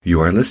You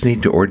are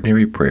listening to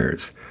Ordinary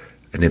Prayers,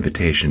 an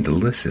invitation to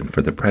listen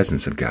for the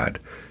presence of God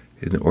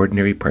in the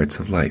ordinary parts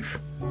of life.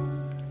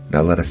 Now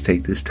let us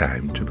take this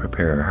time to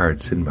prepare our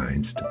hearts and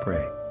minds to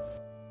pray.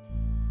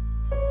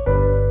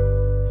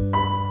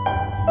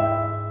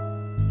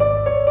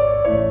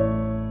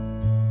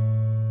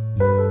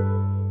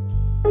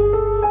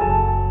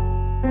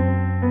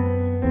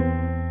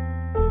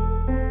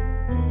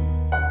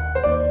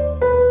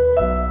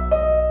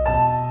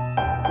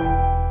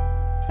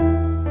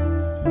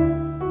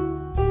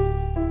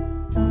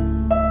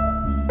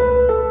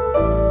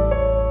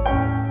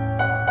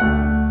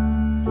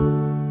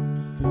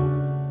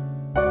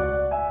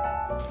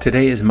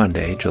 Today is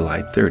Monday,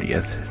 July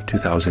 30th,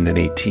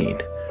 2018,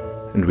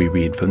 and we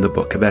read from the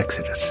book of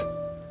Exodus.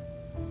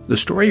 The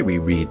story we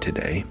read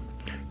today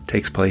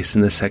takes place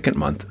in the second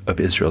month of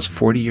Israel's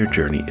 40-year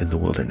journey in the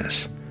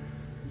wilderness.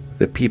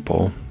 The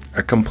people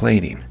are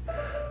complaining.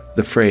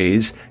 The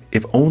phrase,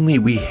 "if only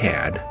we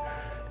had,"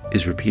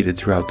 is repeated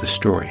throughout the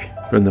story,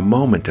 from the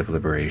moment of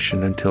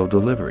liberation until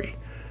delivery.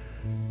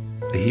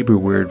 The Hebrew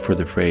word for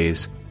the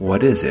phrase,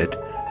 "what is it?"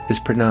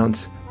 is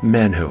pronounced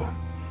menhu.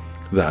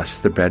 Thus,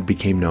 the bread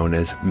became known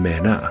as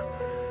manna.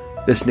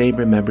 This name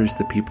remembers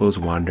the people's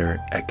wonder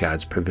at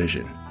God's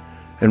provision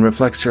and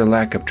reflects their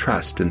lack of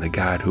trust in the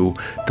God who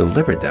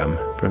delivered them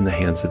from the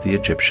hands of the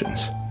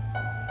Egyptians.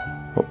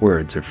 What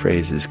words or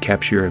phrases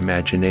capture your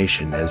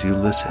imagination as you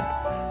listen,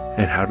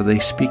 and how do they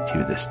speak to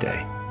you this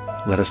day?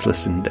 Let us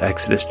listen to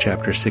Exodus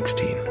chapter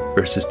 16,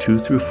 verses 2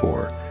 through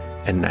 4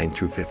 and 9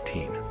 through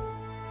 15.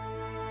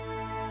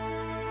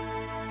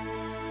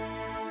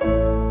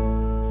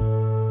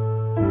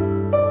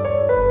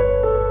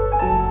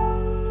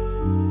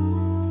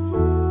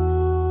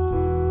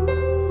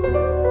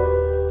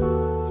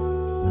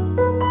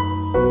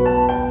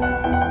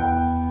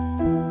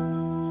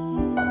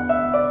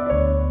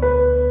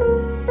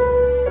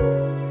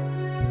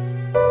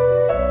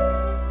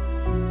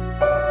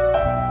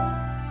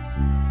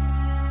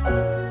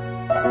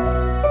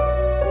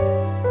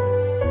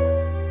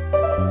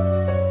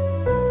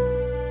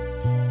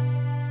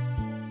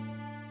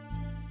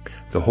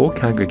 The whole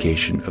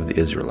congregation of the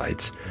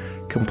Israelites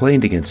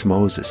complained against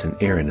Moses and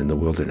Aaron in the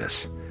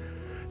wilderness.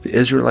 The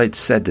Israelites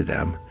said to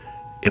them,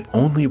 "If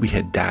only we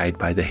had died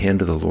by the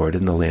hand of the Lord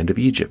in the land of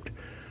Egypt,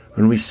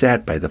 when we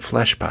sat by the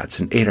flesh pots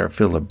and ate our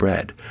fill of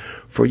bread,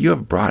 for you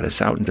have brought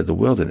us out into the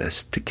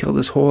wilderness to kill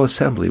this whole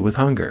assembly with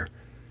hunger."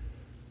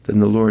 Then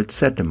the Lord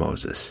said to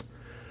Moses,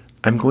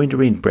 "I'm going to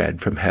rain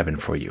bread from heaven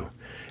for you,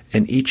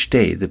 and each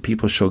day the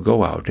people shall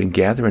go out and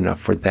gather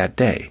enough for that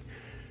day.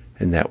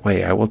 In that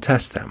way I will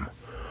test them,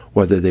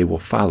 whether they will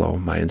follow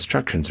my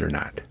instructions or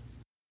not."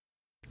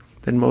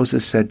 Then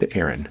Moses said to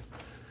Aaron,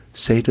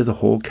 "Say to the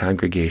whole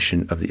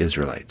congregation of the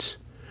Israelites,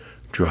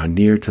 'Draw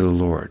near to the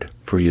Lord,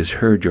 for he has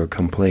heard your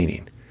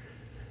complaining.'"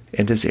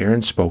 And as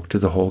Aaron spoke to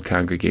the whole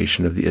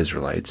congregation of the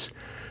Israelites,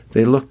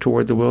 they looked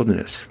toward the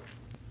wilderness,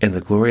 and the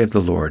glory of the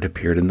Lord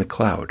appeared in the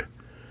cloud.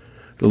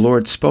 The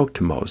Lord spoke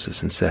to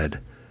Moses and said,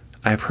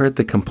 "I have heard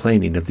the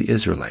complaining of the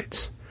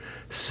Israelites.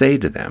 Say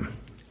to them,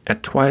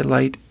 'At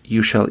twilight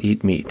you shall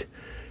eat meat,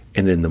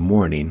 and in the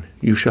morning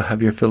you shall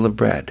have your fill of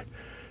bread.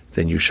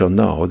 Then you shall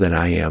know that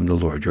I am the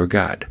Lord your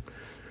God.'"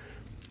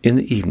 In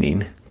the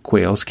evening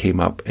quails came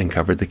up and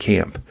covered the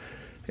camp,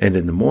 and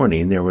in the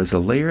morning there was a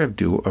layer of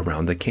dew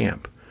around the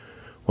camp.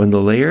 When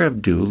the layer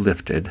of dew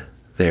lifted,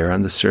 there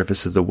on the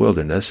surface of the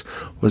wilderness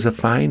was a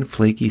fine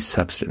flaky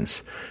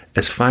substance,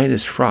 as fine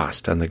as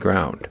frost on the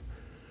ground.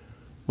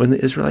 When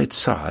the Israelites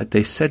saw it,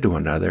 they said to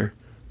one another,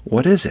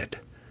 "What is it?"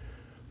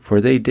 For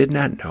they did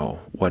not know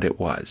what it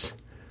was.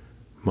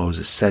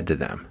 Moses said to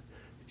them,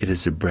 "It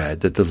is the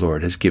bread that the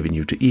Lord has given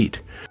you to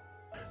eat.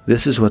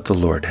 This is what the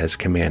Lord has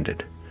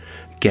commanded.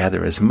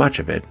 Gather as much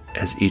of it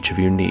as each of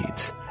you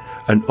needs,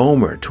 an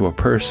omer to a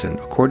person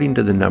according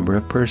to the number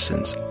of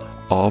persons,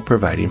 all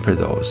providing for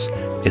those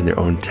in their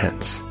own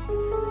tents."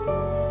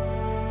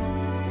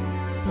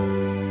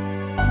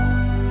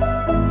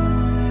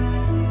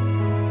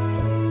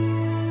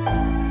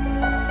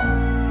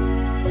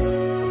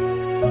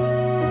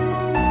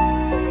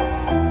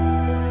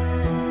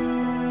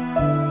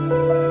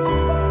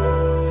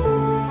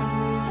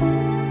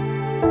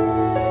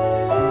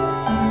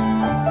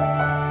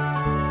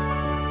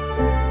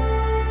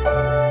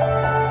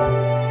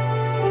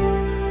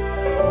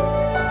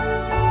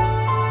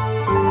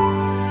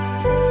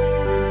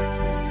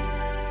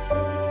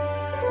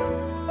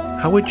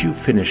 How would you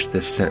finish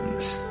this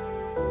sentence?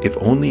 If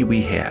only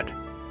we had.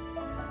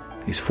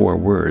 These four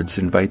words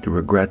invite the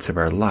regrets of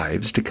our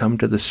lives to come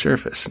to the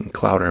surface and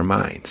cloud our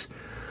minds.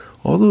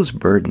 All those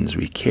burdens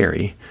we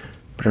carry,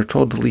 but are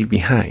told to leave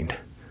behind.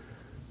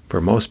 For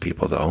most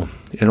people, though,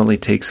 it only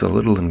takes a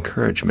little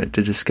encouragement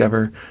to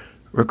discover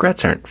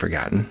regrets aren't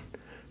forgotten,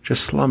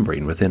 just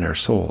slumbering within our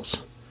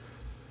souls.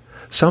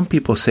 Some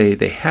people say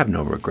they have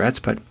no regrets,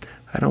 but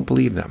I don't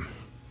believe them.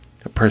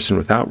 A person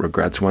without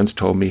regrets once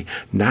told me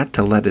not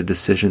to let a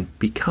decision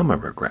become a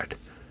regret,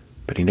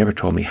 but he never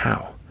told me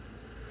how.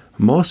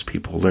 Most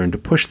people learn to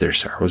push their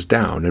sorrows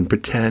down and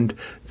pretend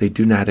they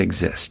do not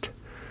exist.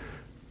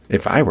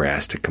 If I were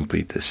asked to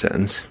complete this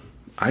sentence,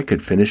 I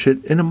could finish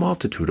it in a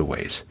multitude of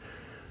ways.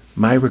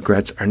 My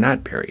regrets are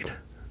not buried.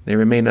 They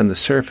remain on the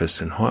surface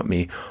and haunt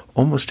me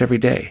almost every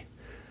day.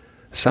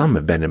 Some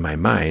have been in my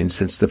mind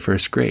since the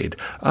first grade.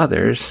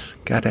 Others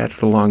got at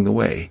it along the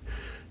way,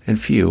 and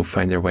few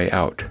find their way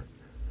out.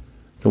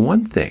 The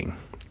one thing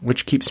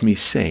which keeps me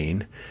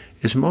sane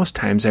is most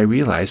times I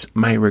realize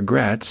my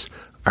regrets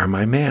are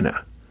my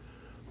manna.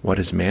 What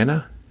is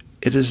manna?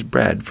 It is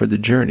bread for the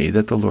journey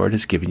that the Lord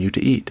has given you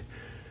to eat.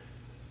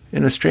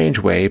 In a strange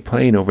way,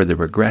 playing over the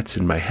regrets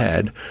in my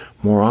head,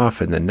 more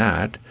often than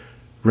not,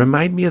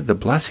 remind me of the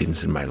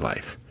blessings in my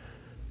life,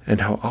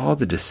 and how all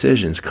the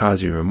decisions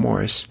causing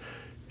remorse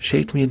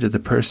shaped me into the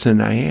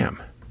person I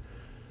am.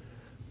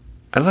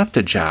 I left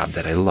a job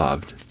that I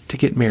loved to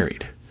get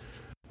married.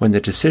 When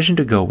the decision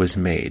to go was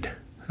made,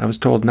 I was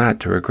told not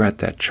to regret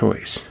that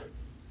choice.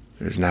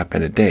 There's not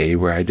been a day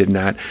where I did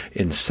not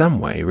in some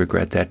way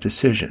regret that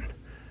decision.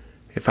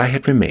 If I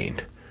had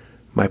remained,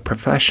 my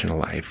professional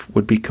life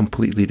would be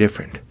completely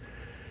different.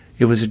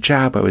 It was a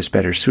job I was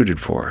better suited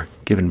for,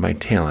 given my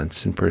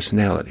talents and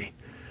personality.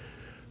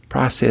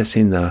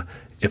 Processing the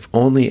 "if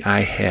only I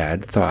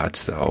had"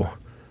 thoughts, though,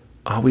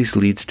 always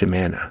leads to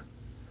manna.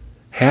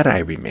 Had I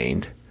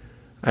remained,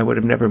 I would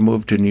have never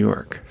moved to New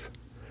York.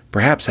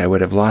 Perhaps I would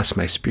have lost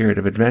my spirit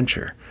of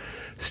adventure.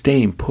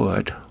 Staying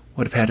put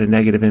would have had a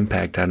negative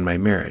impact on my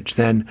marriage.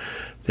 Then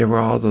there were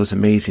all those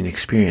amazing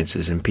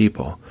experiences and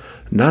people,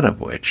 none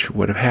of which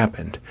would have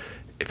happened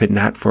if it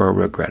not for a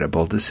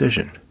regrettable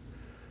decision.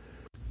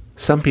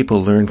 Some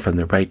people learn from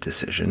the right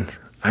decision.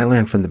 I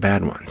learn from the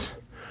bad ones.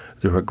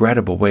 The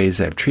regrettable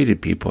ways I've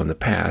treated people in the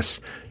past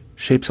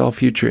shapes all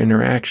future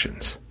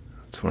interactions.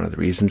 It's one of the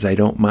reasons I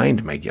don't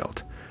mind my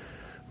guilt.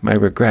 My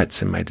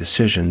regrets and my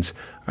decisions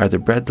are the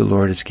bread the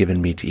Lord has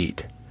given me to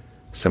eat.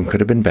 Some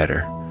could have been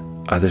better,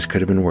 others could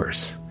have been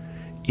worse.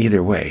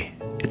 Either way,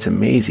 it's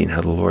amazing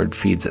how the Lord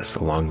feeds us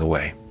along the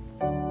way.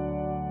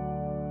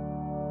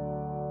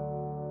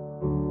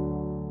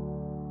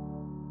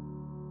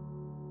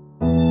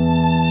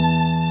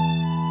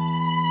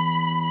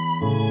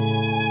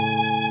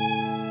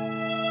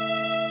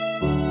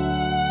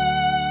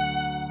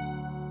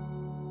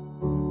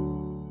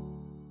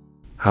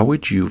 How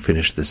would you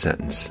finish the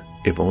sentence,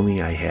 "if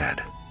only I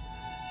had"?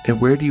 And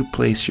where do you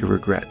place your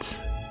regrets?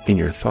 In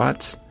your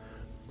thoughts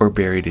or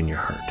buried in your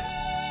heart?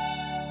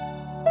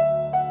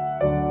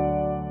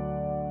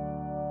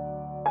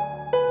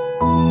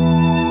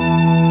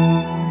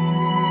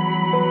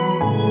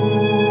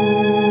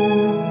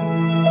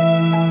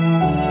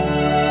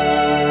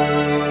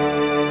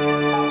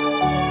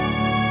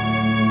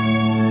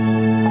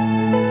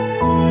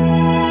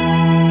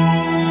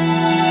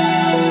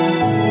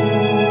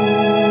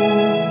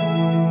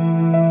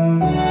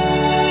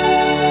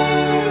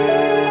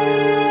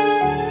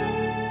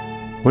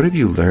 What have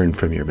you learned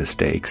from your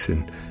mistakes,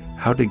 and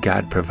how did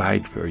God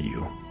provide for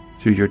you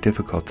through your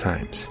difficult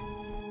times?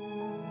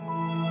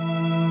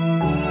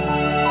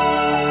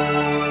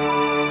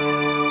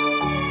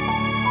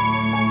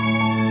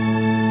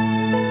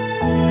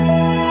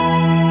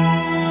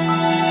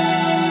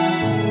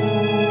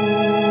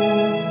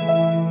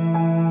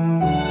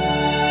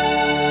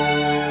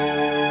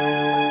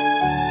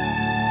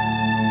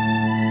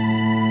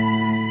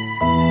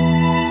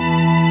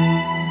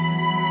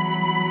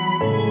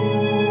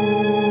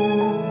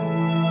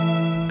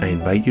 I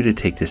invite you to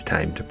take this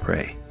time to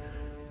pray,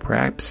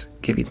 perhaps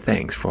giving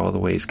thanks for all the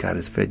ways God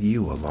has fed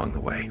you along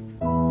the way.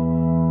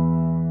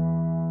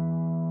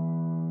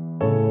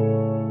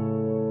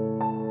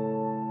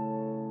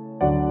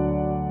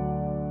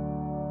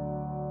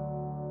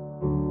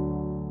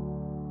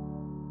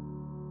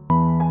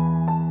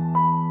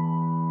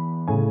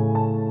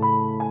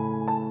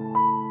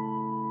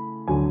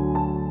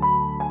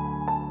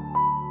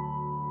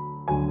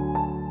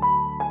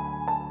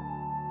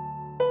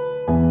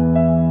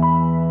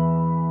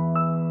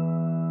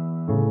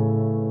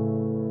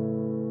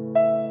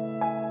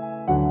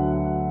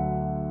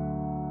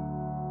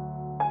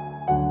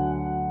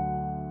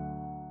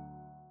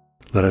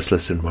 Let us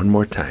listen one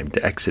more time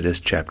to Exodus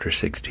chapter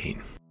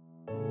 16.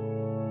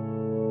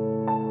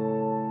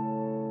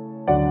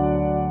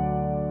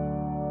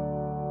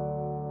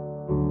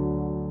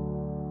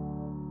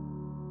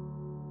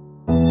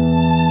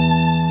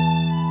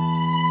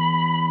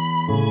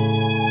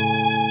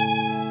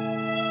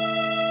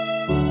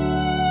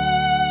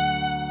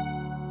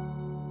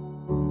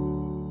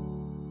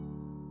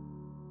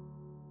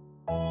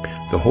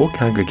 The whole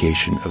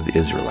congregation of the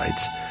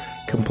Israelites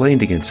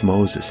complained against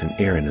Moses and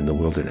Aaron in the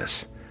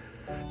wilderness.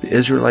 The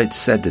Israelites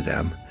said to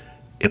them,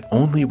 "If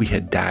only we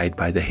had died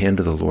by the hand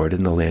of the Lord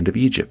in the land of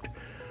Egypt,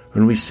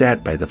 when we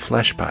sat by the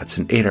flesh pots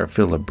and ate our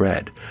fill of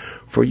bread,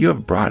 for you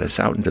have brought us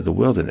out into the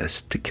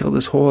wilderness to kill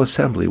this whole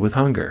assembly with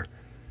hunger."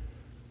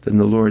 Then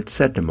the Lord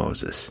said to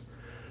Moses,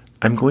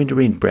 "I'm going to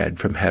rain bread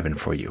from heaven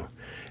for you,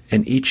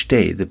 and each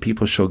day the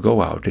people shall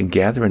go out and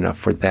gather enough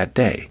for that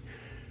day.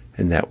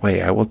 In that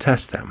way I will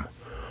test them,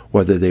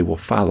 whether they will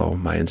follow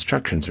my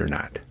instructions or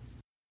not."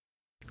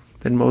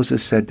 Then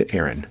Moses said to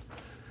Aaron,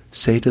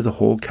 Say to the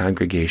whole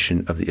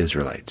congregation of the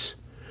Israelites,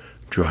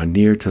 Draw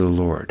near to the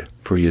Lord,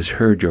 for he has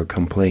heard your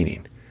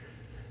complaining.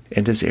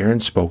 And as Aaron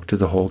spoke to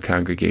the whole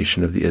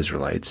congregation of the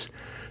Israelites,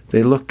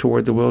 they looked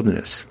toward the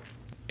wilderness,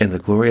 and the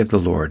glory of the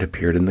Lord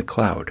appeared in the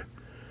cloud.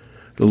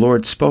 The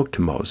Lord spoke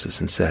to Moses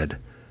and said,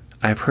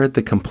 I have heard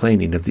the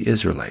complaining of the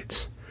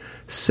Israelites.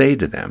 Say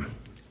to them,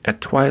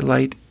 At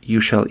twilight you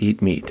shall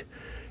eat meat,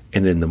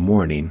 and in the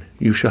morning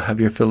you shall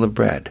have your fill of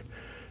bread.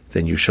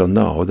 Then you shall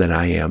know that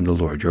I am the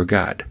Lord your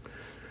God.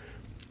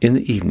 In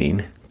the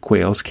evening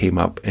quails came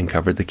up and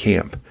covered the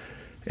camp,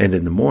 and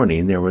in the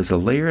morning there was a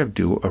layer of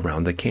dew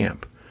around the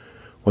camp.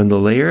 When the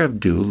layer of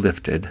dew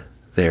lifted,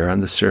 there on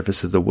the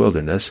surface of the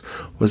wilderness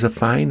was a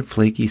fine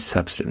flaky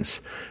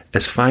substance,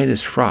 as fine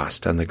as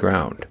frost on the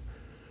ground.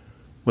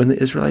 When the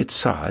Israelites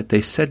saw it,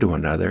 they said to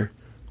one another,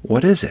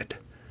 What is it?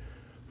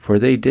 For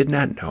they did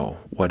not know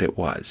what it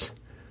was.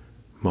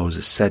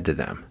 Moses said to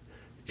them,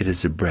 It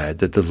is the bread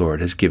that the Lord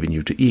has given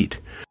you to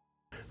eat.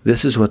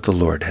 This is what the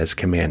Lord has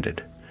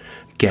commanded.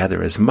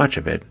 Gather as much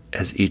of it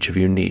as each of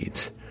you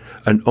needs,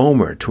 an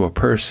omer to a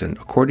person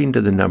according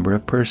to the number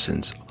of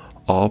persons,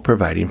 all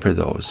providing for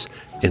those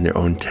in their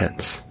own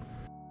tents.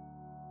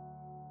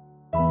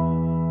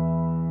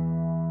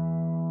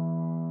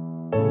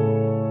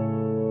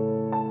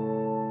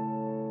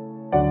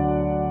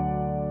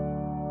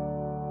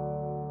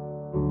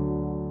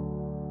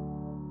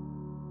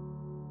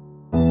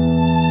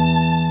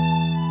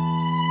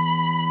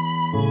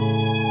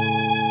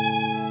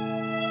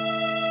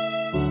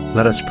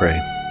 Let us pray.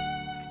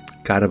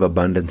 God of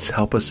abundance,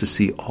 help us to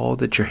see all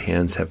that your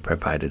hands have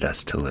provided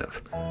us to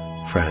live.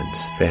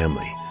 Friends,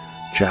 family,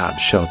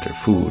 jobs, shelter,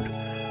 food,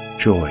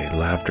 joy,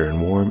 laughter,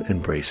 and warm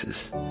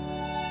embraces.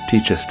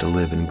 Teach us to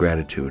live in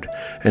gratitude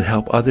and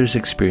help others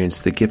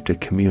experience the gift of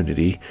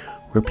community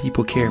where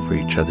people care for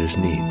each other's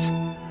needs.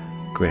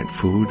 Grant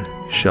food,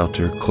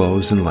 shelter,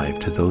 clothes, and life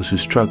to those who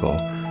struggle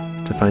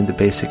to find the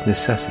basic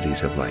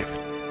necessities of life.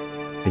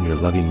 In your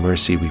loving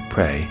mercy we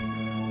pray.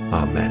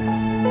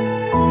 Amen.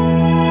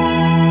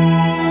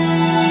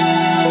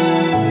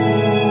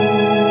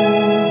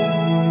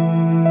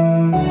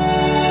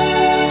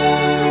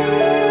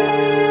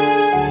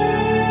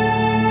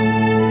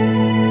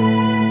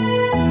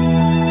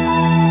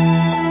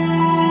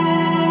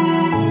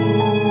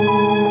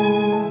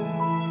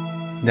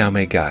 Now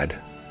may God,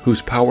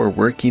 whose power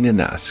working in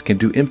us can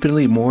do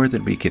infinitely more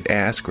than we could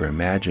ask or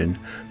imagine,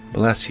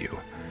 bless you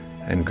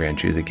and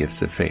grant you the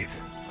gifts of faith,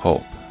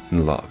 hope,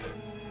 and love.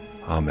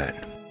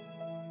 Amen.